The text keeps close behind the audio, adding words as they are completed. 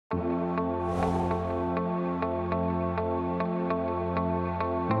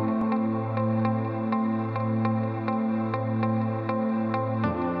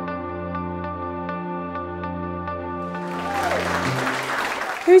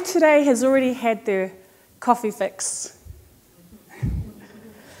Who today has already had their coffee fix?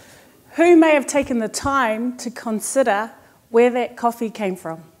 Who may have taken the time to consider where that coffee came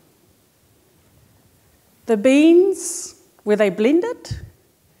from? The beans, were they blended?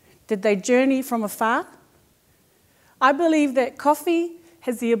 Did they journey from afar? I believe that coffee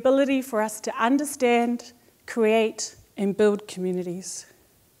has the ability for us to understand, create, and build communities.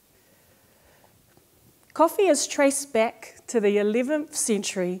 Coffee is traced back to the 11th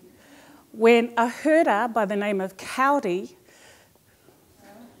century when a herder by the name of Kauri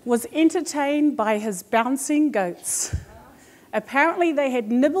was entertained by his bouncing goats. Apparently they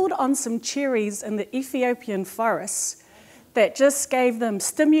had nibbled on some cherries in the Ethiopian forests that just gave them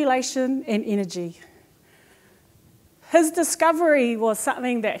stimulation and energy. His discovery was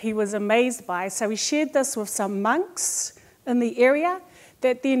something that he was amazed by, so he shared this with some monks in the area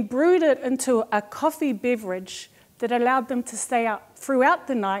that then brewed it into a coffee beverage that allowed them to stay up throughout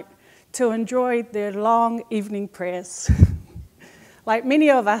the night to enjoy their long evening prayers. Like many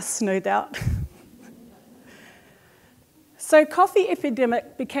of us, no doubt. So coffee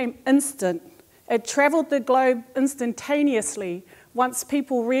epidemic became instant. It traveled the globe instantaneously once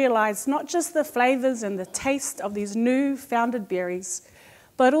people realized not just the flavors and the taste of these new founded berries,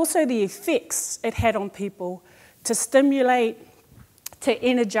 but also the effects it had on people to stimulate, to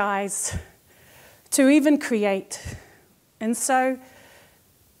energize, to even create. And so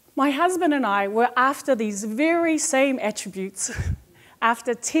my husband and I were after these very same attributes.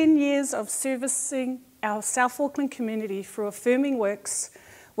 After 10 years of servicing our South Auckland community through Affirming Works,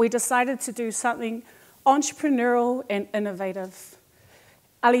 we decided to do something entrepreneurial and innovative.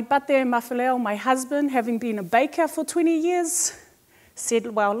 Emeline, my husband, having been a baker for 20 years, said,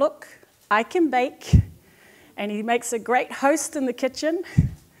 well, look, I can bake, and he makes a great host in the kitchen.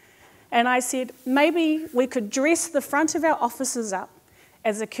 And I said, maybe we could dress the front of our offices up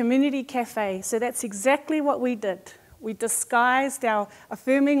as a community cafe. So that's exactly what we did. We disguised our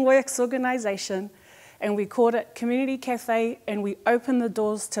Affirming Works organisation and we called it Community Cafe, and we opened the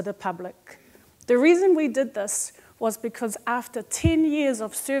doors to the public. The reason we did this was because after 10 years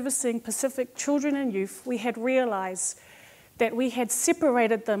of servicing Pacific children and youth, we had realised that we had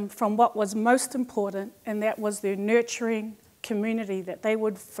separated them from what was most important, and that was their nurturing community that they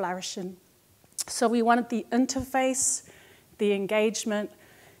would flourish in. So we wanted the interface, the engagement,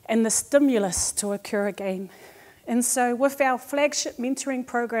 and the stimulus to occur again. And so with our flagship mentoring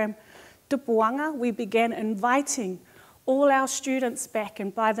program, Tupuanga, we began inviting all our students back,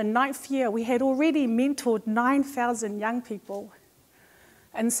 and by the 9th year, we had already mentored 9,000 young people.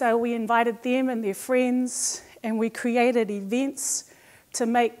 And so we invited them and their friends, and we created events to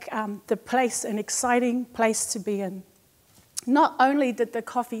make the place an exciting place to be in. Not only did the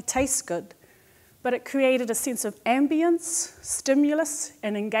coffee taste good, but it created a sense of ambience, stimulus,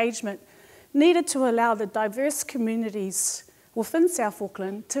 and engagement needed to allow the diverse communities within South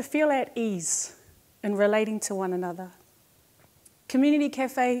Auckland to feel at ease in relating to one another. Community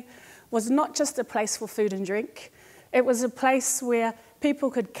Cafe was not just a place for food and drink, it was a place where people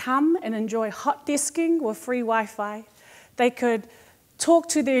could come and enjoy hot desking with free Wi-Fi. They could talk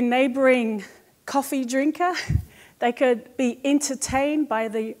to their neighbouring coffee drinker. They could be entertained by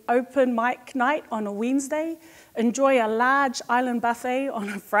the open mic night on a Wednesday, enjoy a large island buffet on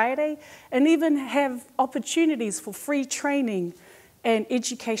a Friday, and even have opportunities for free training and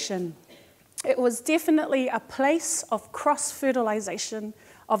education. It was definitely a place of cross-fertilisation,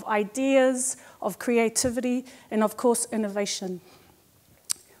 of ideas, of creativity, and of course, innovation.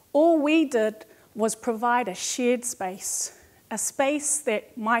 All we did was provide a shared space, a space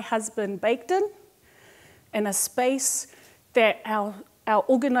that my husband baked in, and a space that our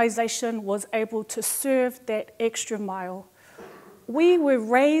organisation was able to serve that extra mile. We were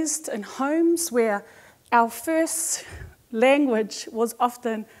raised in homes where our first language was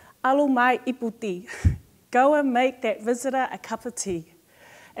often alo mai iputi, go and make that visitor a cup of tea.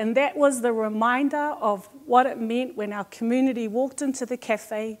 And that was the reminder of what it meant when our community walked into the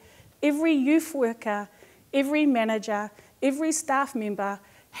cafe. Every youth worker, every manager, every staff member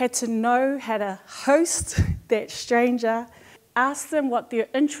had to know how to host that stranger, ask them what their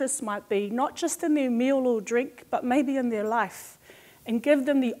interests might be, not just in their meal or drink, but maybe in their life, and give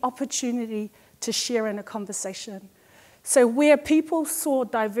them the opportunity to share in a conversation. So where people saw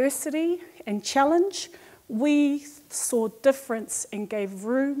diversity and challenge, we saw difference and gave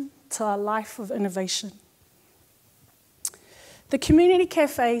room to a life of innovation. The Community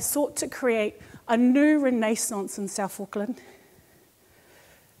Cafe sought to create a new renaissance in South Auckland.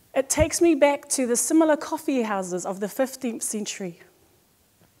 It takes me back to the similar coffee houses of the 15th century.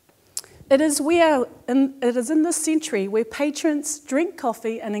 It is in this century where patrons drink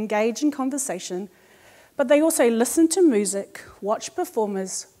coffee and engage in conversation, but they also listen to music, watch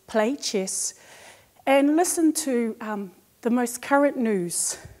performers, play chess, and listen to the most current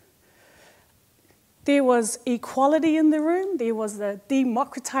news. There was equality in the room, there was the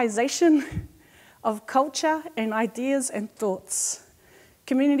democratization of culture and ideas and thoughts.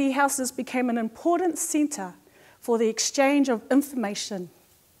 Community houses became an important centre for the exchange of information,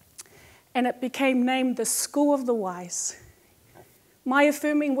 and it became named the School of the Wise. My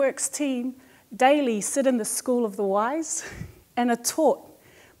Affirming Works team daily sit in the School of the Wise and are taught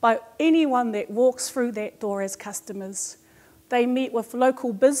by anyone that walks through that door as customers. They meet with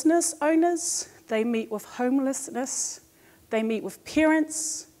local business owners, they meet with homelessness, they meet with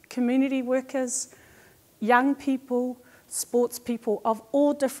parents, community workers, young people, sports people of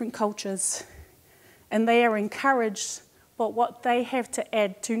all different cultures. And they are encouraged by what they have to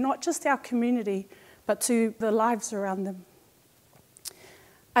add to not just our community, but to the lives around them.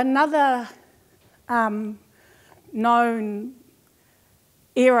 Another known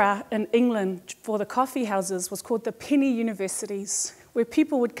era in England for the coffee houses was called the penny universities, where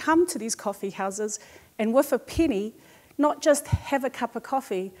people would come to these coffee houses and with a penny, not just have a cup of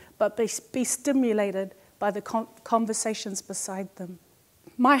coffee, but be stimulated by the conversations beside them.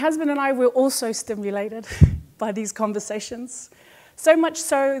 My husband and I were also stimulated by these conversations, so much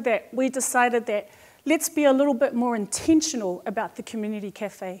so that we decided that let's be a little bit more intentional about the community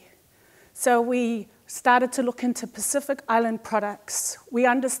cafe. So we started to look into Pacific Island products. We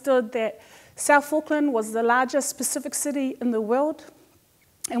understood that South Auckland was the largest Pacific city in the world,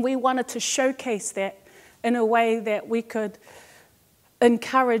 and we wanted to showcase that in a way that we could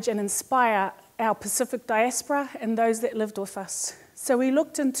encourage and inspire our Pacific diaspora and those that lived with us. So we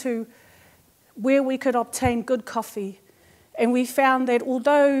looked into where we could obtain good coffee, and we found that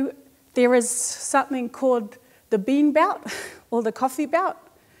although there is something called the bean belt or the coffee belt,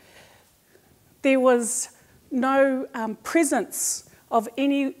 there was no presence of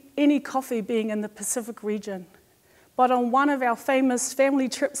any coffee being in the Pacific region. But on one of our famous family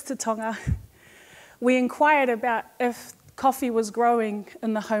trips to Tonga, we inquired about if coffee was growing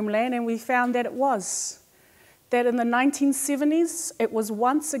in the homeland, and we found that it was. That in the 1970s, it was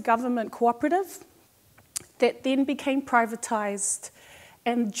once a government cooperative that then became privatized,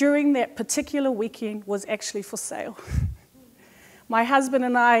 and during that particular weekend was actually for sale. My husband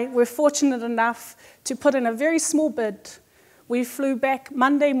and I were fortunate enough to put in a very small bid. We flew back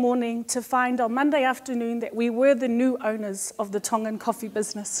Monday morning to find on Monday afternoon that we were the new owners of the Tongan coffee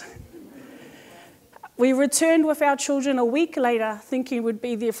business. We returned with our children a week later, thinking we'd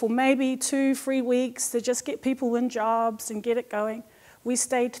be there for maybe 2-3 weeks to just get people in jobs and get it going. We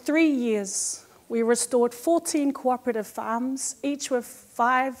stayed 3 years. We restored 14 cooperative farms, each with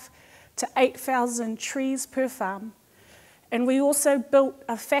 5,000 to 8,000 trees per farm. And we also built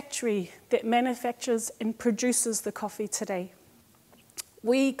a factory that manufactures and produces the coffee today.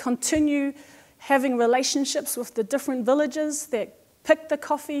 We continue having relationships with the different villages that pick the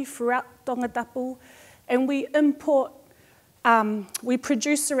coffee throughout Tonga Tapu, and we import, we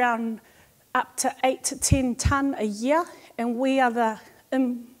produce around up to 8 to 10 tonne a year, and we are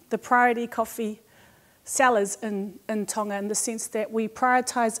the priority coffee sellers in Tonga, in the sense that we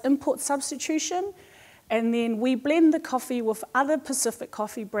prioritise import substitution, and then we blend the coffee with other Pacific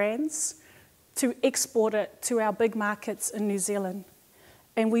coffee brands to export it to our big markets in New Zealand.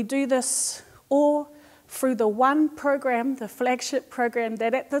 And we do this all through the one program, the flagship program,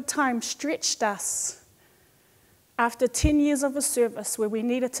 that at the time stretched us. After 10 years of a service where we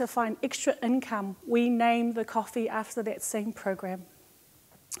needed to find extra income, we named the coffee after that same program.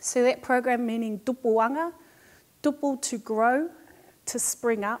 So that program meaning tupuanga, tupu to grow, to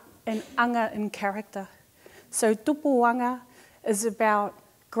spring up, and anga in character. So tupuanga is about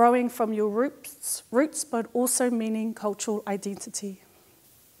growing from your roots, but also meaning cultural identity.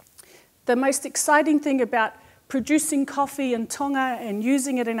 The most exciting thing about producing coffee in Tonga and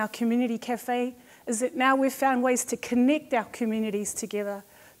using it in our community cafe is that now we've found ways to connect our communities together.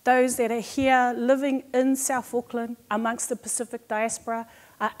 Those that are here living in South Auckland amongst the Pacific diaspora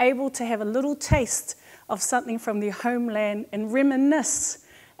are able to have a little taste of something from their homeland and reminisce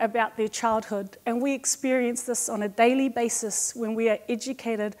about their childhood. And we experience this on a daily basis when we are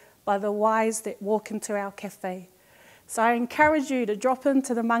educated by the wise that walk into our cafe. So I encourage you to drop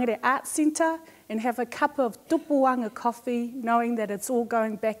into the Mangere Arts Centre and have a cup of tupuanga coffee, knowing that it's all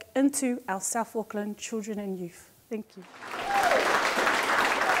going back into our South Auckland children and youth. Thank you.